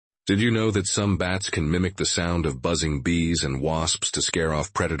Did you know that some bats can mimic the sound of buzzing bees and wasps to scare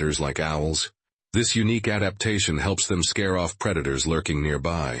off predators like owls? This unique adaptation helps them scare off predators lurking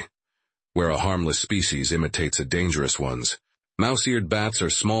nearby. Where a harmless species imitates a dangerous one's, mouse-eared bats are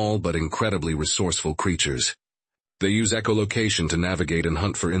small but incredibly resourceful creatures. They use echolocation to navigate and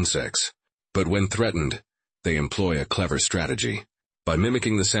hunt for insects. But when threatened, they employ a clever strategy. By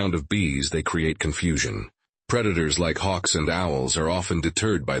mimicking the sound of bees, they create confusion. Predators like hawks and owls are often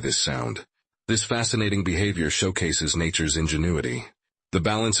deterred by this sound. This fascinating behavior showcases nature's ingenuity. The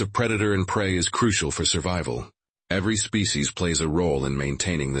balance of predator and prey is crucial for survival. Every species plays a role in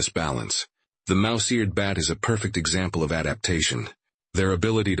maintaining this balance. The mouse-eared bat is a perfect example of adaptation. Their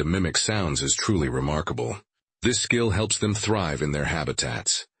ability to mimic sounds is truly remarkable. This skill helps them thrive in their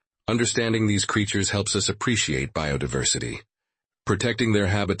habitats. Understanding these creatures helps us appreciate biodiversity. Protecting their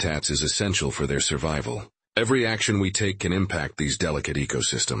habitats is essential for their survival. Every action we take can impact these delicate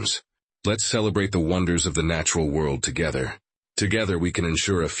ecosystems. Let's celebrate the wonders of the natural world together. Together we can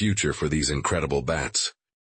ensure a future for these incredible bats.